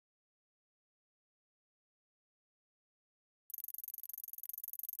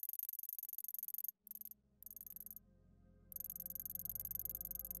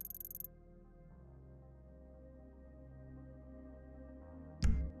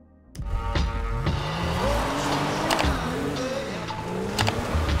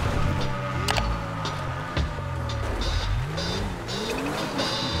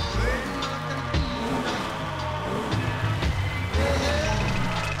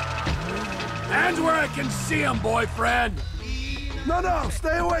Hands where I can see 'em, boyfriend! No,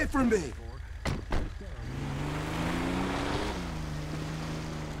 stay away from me!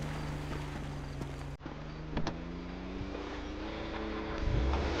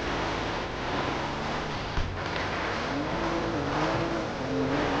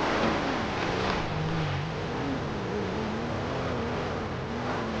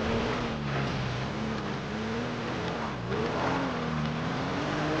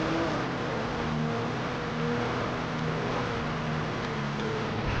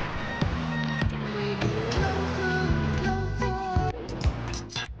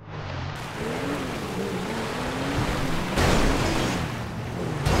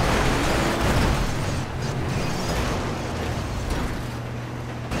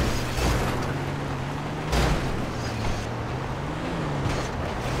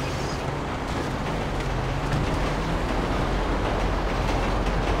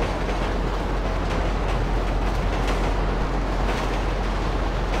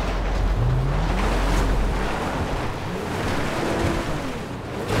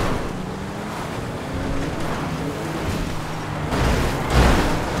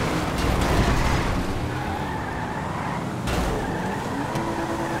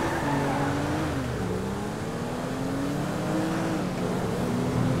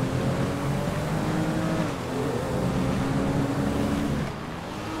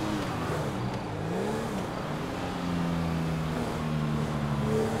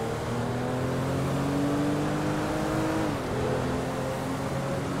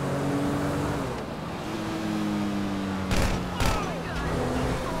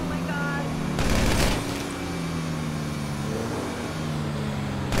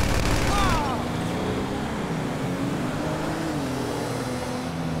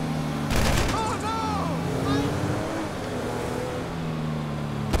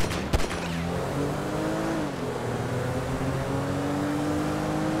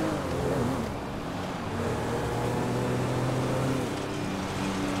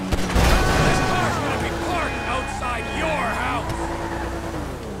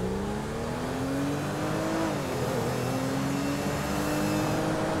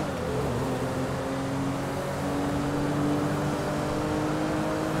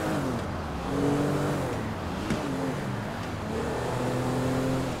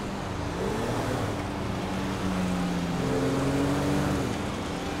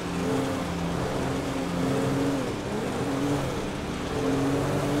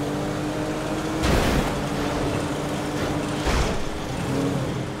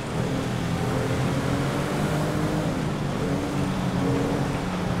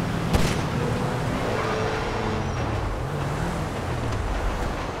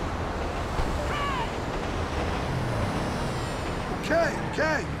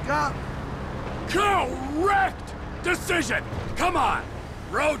 Okay, you got me. Correct decision! Come on,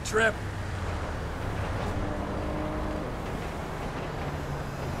 road trip.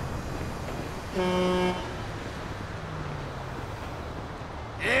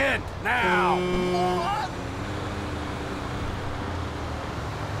 In now!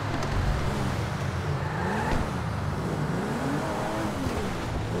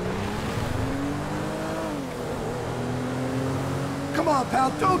 Come on, pal,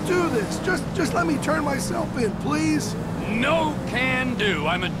 don't do this. Just let me turn myself in, please. No can do.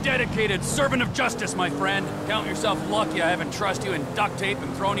 I'm a dedicated servant of justice, my friend. Count yourself lucky I haven't trussed you in duct tape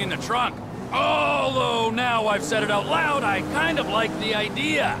and thrown you in the trunk. Although now I've said it out loud, I kind of like the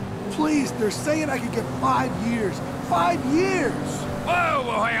idea. Please, they're saying I could get 5 years. 5 years!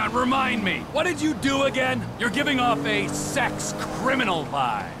 Whoa, hang on, remind me. What did you do again? You're giving off a sex criminal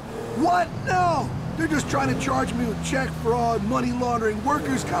vibe. What? No! They're just trying to charge me with check fraud, money laundering,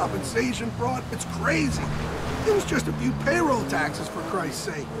 workers' compensation fraud. It's crazy. It was just a few payroll taxes, for Christ's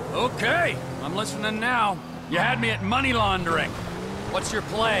sake. Okay, I'm listening now. You had me at money laundering. What's your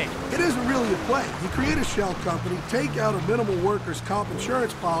play? It isn't really a play. You create a shell company, take out a minimal workers' comp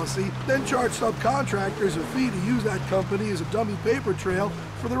insurance policy, then charge subcontractors a fee to use that company as a dummy paper trail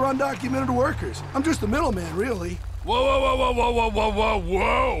for their undocumented workers. I'm just a middleman, really. Whoa,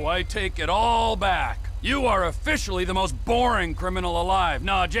 I take it all back. You are officially the most boring criminal alive.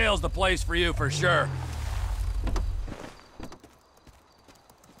 Nah, jail's the place for you for sure.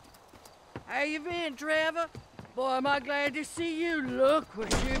 How you been, Trevor? Boy, am I glad to see you. Look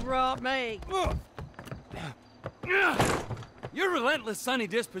what you brought me. Your relentless sunny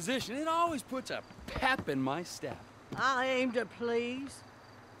disposition, it always puts a pep in my step. I aim to please.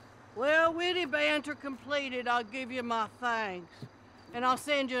 Well, witty banter completed, I'll give you my thanks. And I'll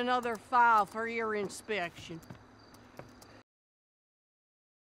send you another file for your inspection.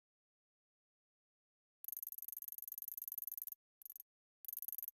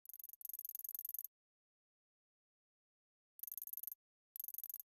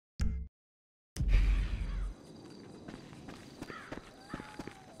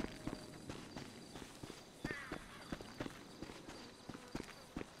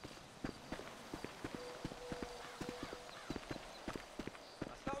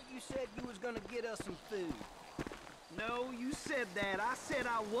 gonna get us some food. No, you said that. I said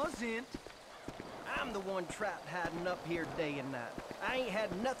I wasn't. I'm the one trapped hiding up here day and night. I ain't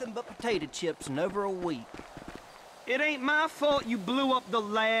had nothing but potato chips in over a week. It ain't my fault you blew up the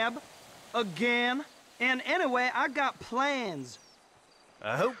lab. Again. And anyway, I got plans.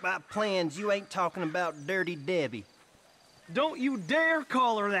 I hope by plans you ain't talking about Dirty Debbie. Don't you dare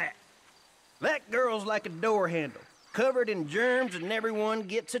call her that. That girl's like a door handle, covered in germs and everyone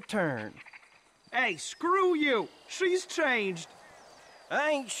gets a turn. Hey, screw you. She's changed.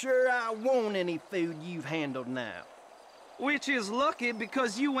 I ain't sure I want any food you've handled now. Which is lucky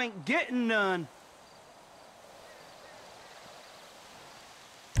because you ain't getting none.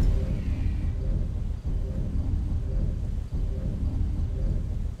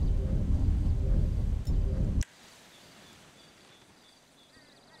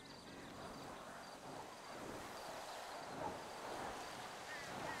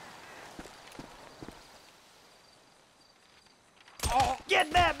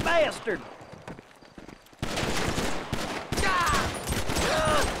 Get that bastard!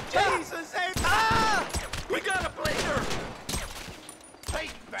 Jesus, hey! Ah! We got a bleeder!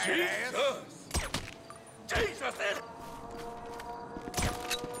 Take that ass! Jesus!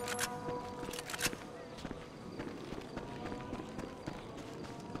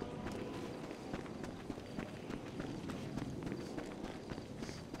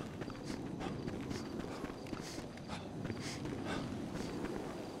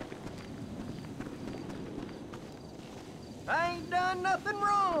 I ain't done nothing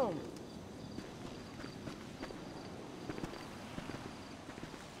wrong.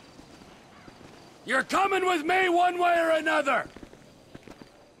 You're coming with me one way or another!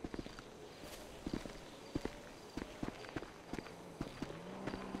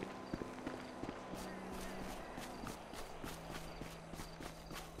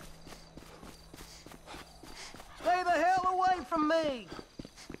 Stay the hell away from me.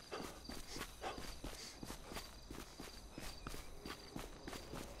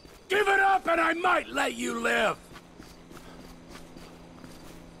 Give it up and I might let you live!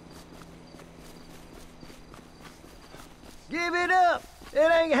 Give it up.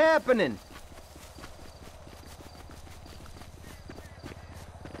 It ain't happening.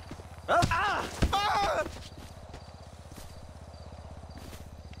 Oh, ah! Ah!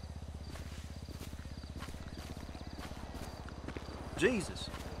 Jesus,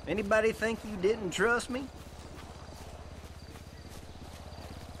 anybody think you didn't trust me?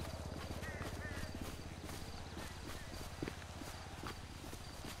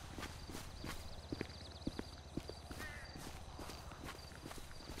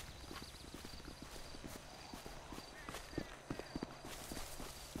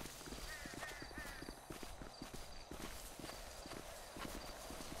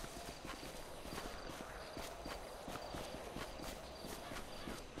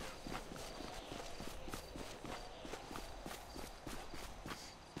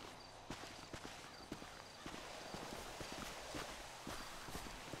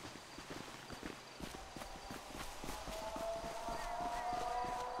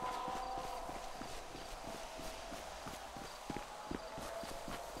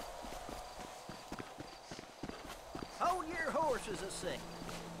 Hold your horses a second.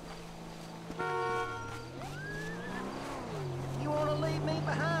 You want to leave me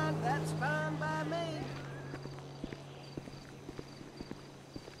behind, that's fine by me.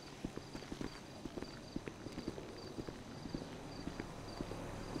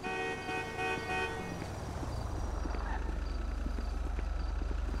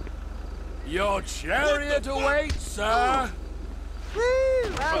 Your chariot awaits, sir!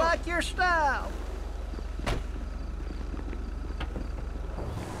 Woo! I like your style.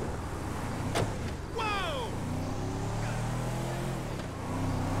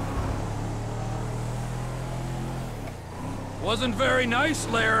 Wasn't very nice,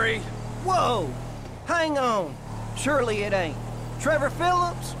 Larry. Whoa! Hang on. Surely it ain't. Trevor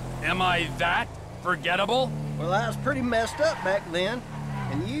Phillips? Am I that forgettable? Well, I was pretty messed up back then.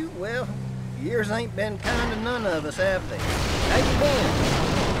 And you, well, years ain't been kind to none of us, have they? How you been?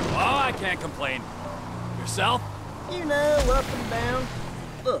 Oh, I can't complain. Yourself? You know, up and down.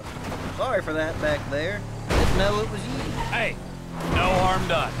 Look, sorry for that back there. Didn't know it was you. Hey, no harm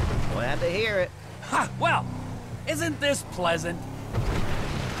done. Glad to hear it. Ha! Well, isn't this pleasant?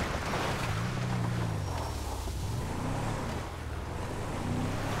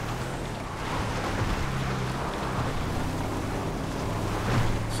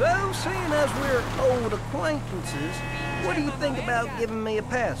 So, seeing as we're old acquaintances, what do you think about giving me a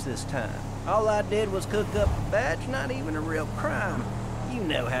pass this time? All I did was cook up a batch, not even a real crime. You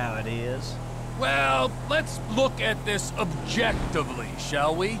know how it is. Well, let's look at this objectively,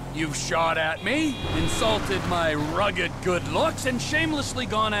 shall we? You've shot at me, insulted my rugged good looks, and shamelessly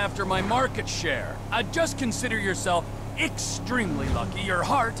gone after my market share. I'd just consider yourself extremely lucky your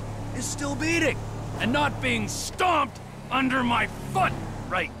heart is still beating, and not being stomped under my foot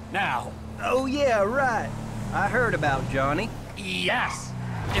right now. Oh yeah, right. I heard about Johnny. Yes.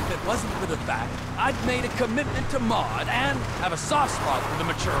 If it wasn't for the fact I'd made a commitment to Maude and have a soft spot for the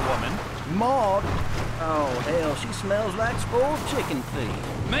mature woman. Maude? Oh, hell, she smells like spoiled chicken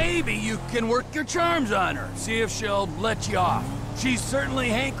feed. Maybe you can work your charms on her, see if she'll let you off. She's certainly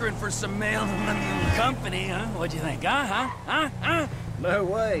hankering for some male company, huh? What'd you think, huh? No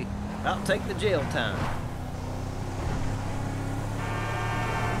way. I'll take the jail time.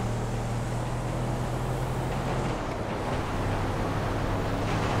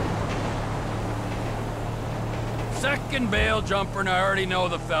 Second bail jumper, and I already know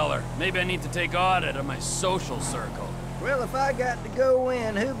the feller. Maybe I need to take audit of my social circle. Well, if I got to go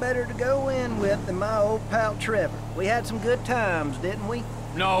in, who better to go in with than my old pal Trevor? We had some good times, didn't we?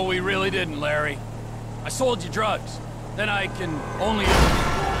 No, we really didn't, Larry. I sold you drugs. Then I can only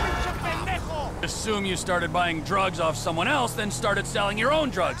assume you started buying drugs off someone else, then started selling your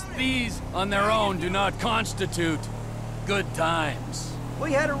own drugs. These, on their own, do not constitute good times.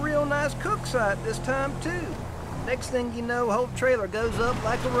 We had a real nice cook site this time, too. Next thing you know, whole trailer goes up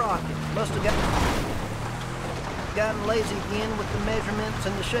like a rocket. Must have gotten lazy again with the measurements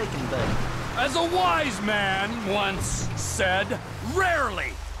and the shaking button. As a wise man once said,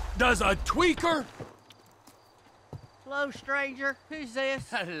 rarely does a tweaker... Hello, stranger. Who's this?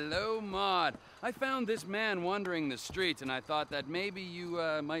 Hello, Maude. I found this man wandering the streets, and I thought that maybe you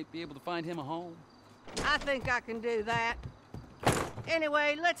might be able to find him a home. I think I can do that.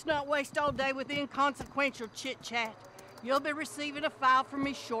 Anyway, let's not waste all day with inconsequential chit-chat. You'll be receiving a file from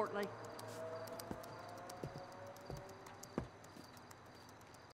me shortly.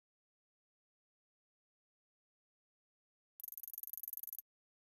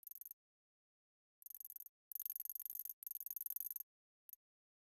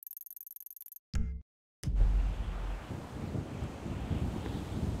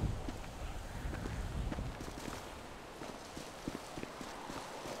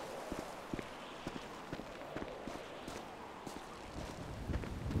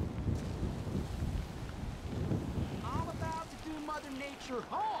 Nature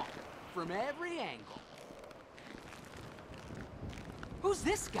home from every angle. Who's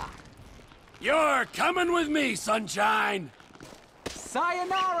this guy? You're coming with me, sunshine!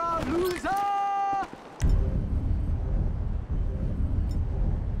 Sayonara, loser!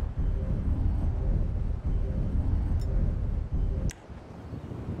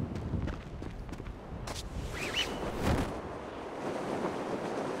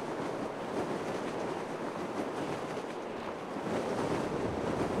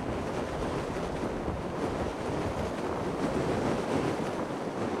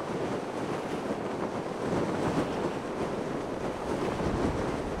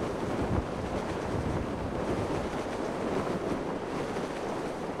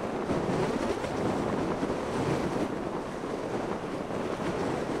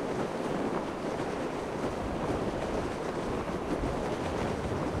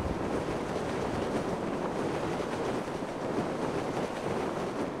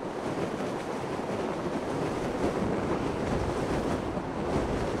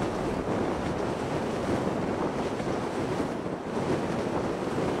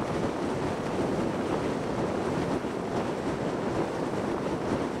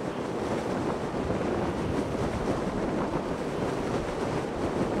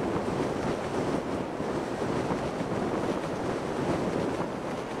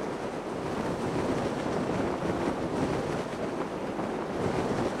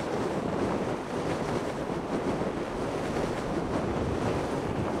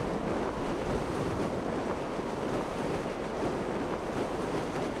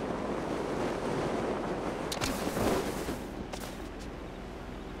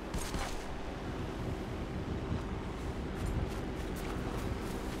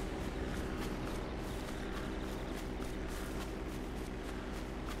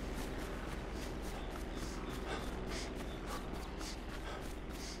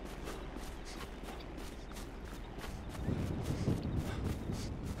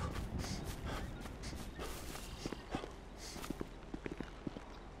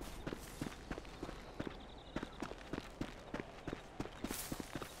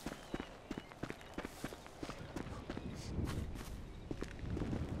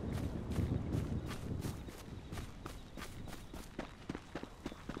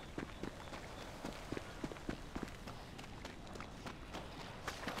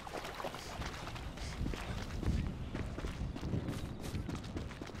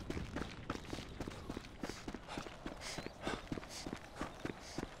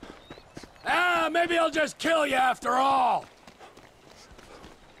 Maybe I'll just kill you after all!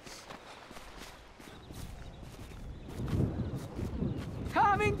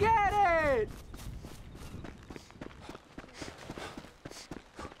 Come and get it!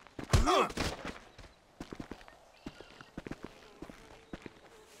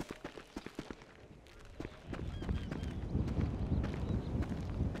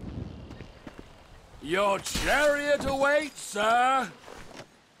 Your chariot awaits, sir!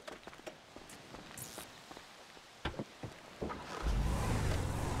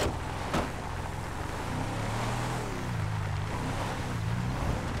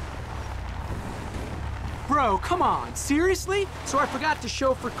 Bro, come on, seriously? So I forgot to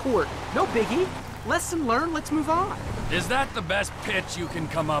show for court. No biggie. Lesson learned, let's move on. Is that the best pitch you can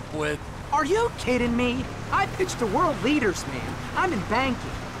come up with? Are you kidding me? I pitch to world leaders, man. I'm in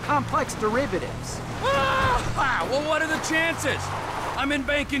banking, complex derivatives. Ah! Well, what are the chances? I'm in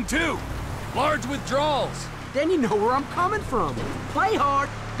banking too. Large withdrawals. Then you know where I'm coming from. Play hard,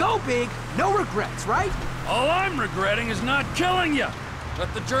 go big, no regrets, right? All I'm regretting is not killing you.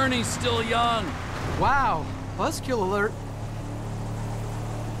 But the journey's still young. Wow, buzzkill alert.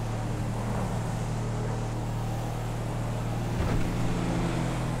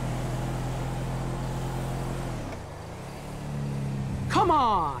 Come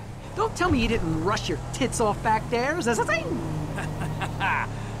on! Don't tell me you didn't rush your tits off back there. Is that a thing?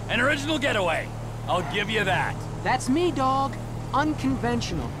 An original getaway. I'll give you that. That's me, dog.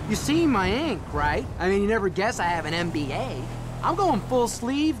 Unconventional. You see my ink, right? I mean, you never guess I have an MBA. I'm going full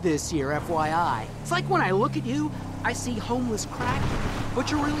sleeve this year, FYI. It's like when I look at you, I see homeless crack,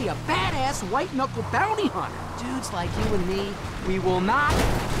 but you're really a badass white-knuckle bounty hunter. Dudes like you and me, we will not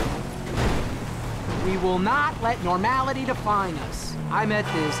let normality define us. I met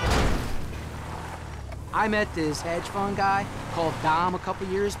this hedge fund guy called Dom a couple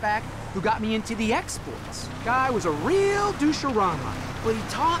years back who got me into the exports. Guy was a real doucherama, but he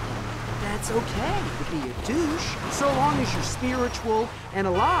taught me that's okay to be a douche so long as you're spiritual and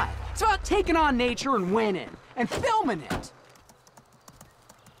alive. It's about taking on nature and winning and filming it.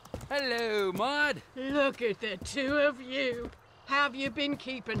 Hello, Maude. Look at the two of you. How have you been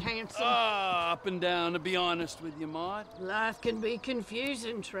keeping, handsome? Up and down, to be honest with you, Maude. Life can be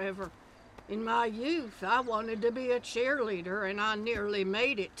confusing, Trevor. In my youth, I wanted to be a cheerleader, and I nearly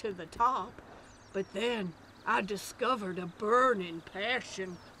made it to the top. But then, I discovered a burning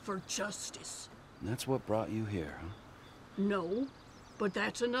passion for justice. That's what brought you here, huh? No, but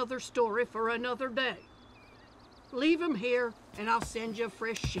that's another story for another day. Leave him here, and I'll send you a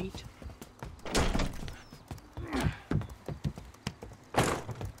fresh sheet.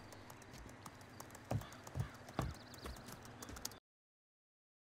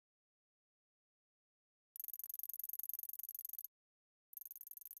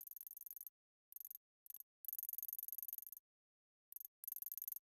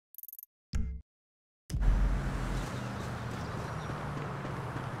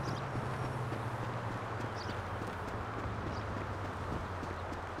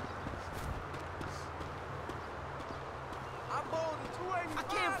 I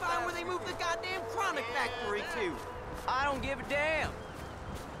can't find where they moved the goddamn chronic factory to. I don't give a damn.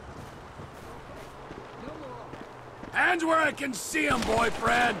 Hands where I can see them,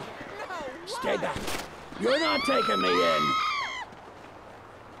 boyfriend! No, Stay back. You're not taking me in.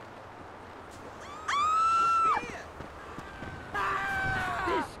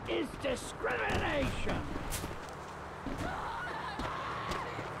 This is discrimination.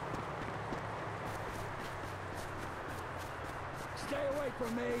 Stay away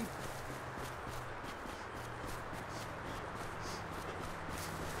from me.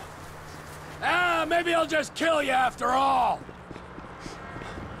 Maybe I'll just kill you after all!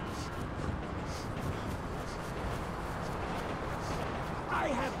 I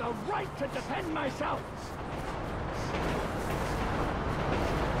have the right to defend myself.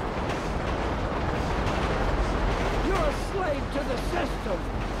 You're a slave to the system.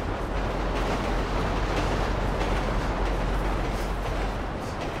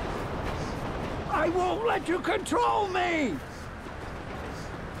 I won't let you control me!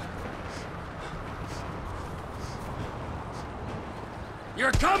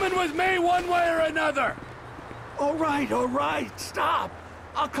 You're coming with me one way or another! All right, stop.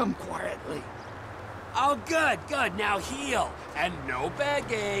 I'll come quietly. Oh, good. Now heel. And no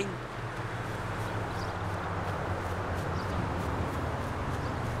begging.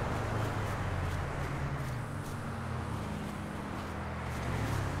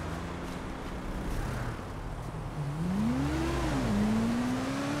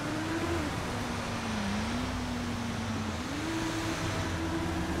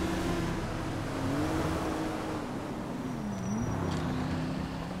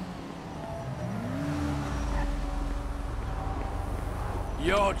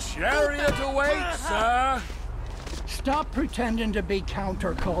 Your chariot awaits, sir! Stop pretending to be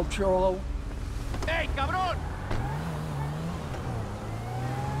countercultural. Hey, cabrón!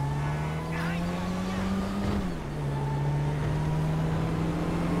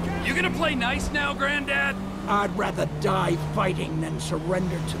 You gonna play nice now, Granddad? I'd rather die fighting than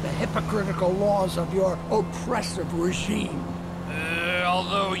surrender to the hypocritical laws of your oppressive regime.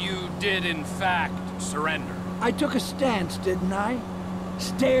 Although you did, in fact, surrender. I took a stance, didn't I?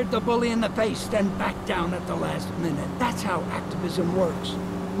 Stared the bully in the face, then backed down at the last minute. That's how activism works.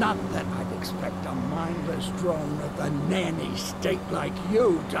 Not that I'd expect a mindless drone of the nanny state like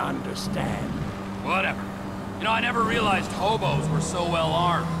you to understand. Whatever. You know, I never realized hobos were so well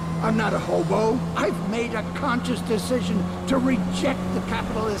armed. I'm not a hobo. I've made a conscious decision to reject the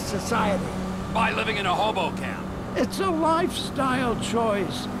capitalist society. By living in a hobo camp. It's a lifestyle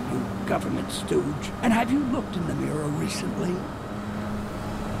choice, you government stooge. And have you looked in the mirror recently?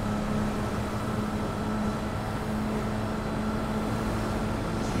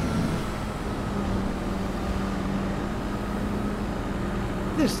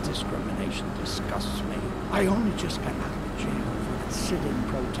 This discrimination disgusts me. I only just got out of jail for that sit-in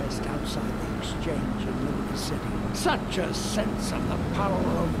protest outside the exchange in Liberty City. Such a sense of the power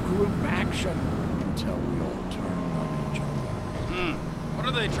of group action until we all turn on each other. What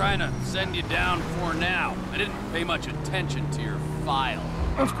are they trying to send you down for now? I didn't pay much attention to your file.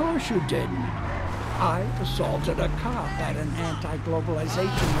 Of course you didn't. I assaulted a cop at an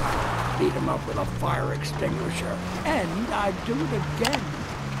anti-globalization rally, beat him up with a fire extinguisher, and I'd do it again.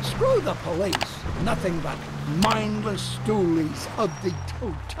 Screw the police. Nothing but mindless stoolies of the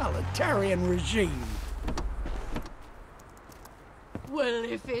totalitarian regime. Well,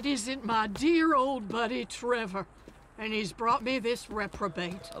 if it isn't my dear old buddy Trevor, and he's brought me this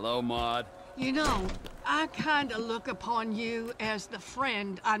reprobate. Hello, Maude. You know, I kinda look upon you as the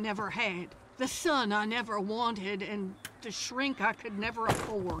friend I never had, the son I never wanted, and the shrink I could never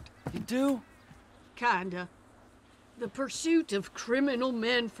afford. You do? Kinda. The pursuit of criminal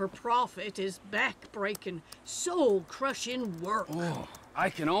men for profit is back-breaking, soul-crushing work. Oh,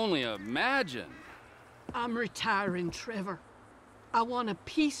 I can only imagine. I'm retiring, Trevor. I want a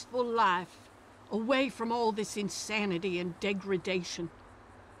peaceful life, away from all this insanity and degradation.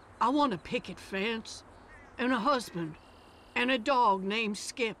 I want a picket fence, and a husband, and a dog named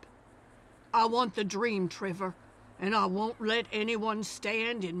Skip. I want the dream, Trevor, and I won't let anyone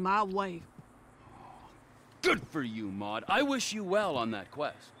stand in my way. Good for you, Maude. I wish you well on that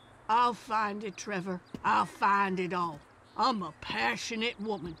quest. I'll find it, Trevor. I'll find it all. I'm a passionate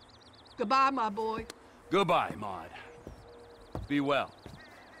woman. Goodbye, my boy. Goodbye, Maude. Be well.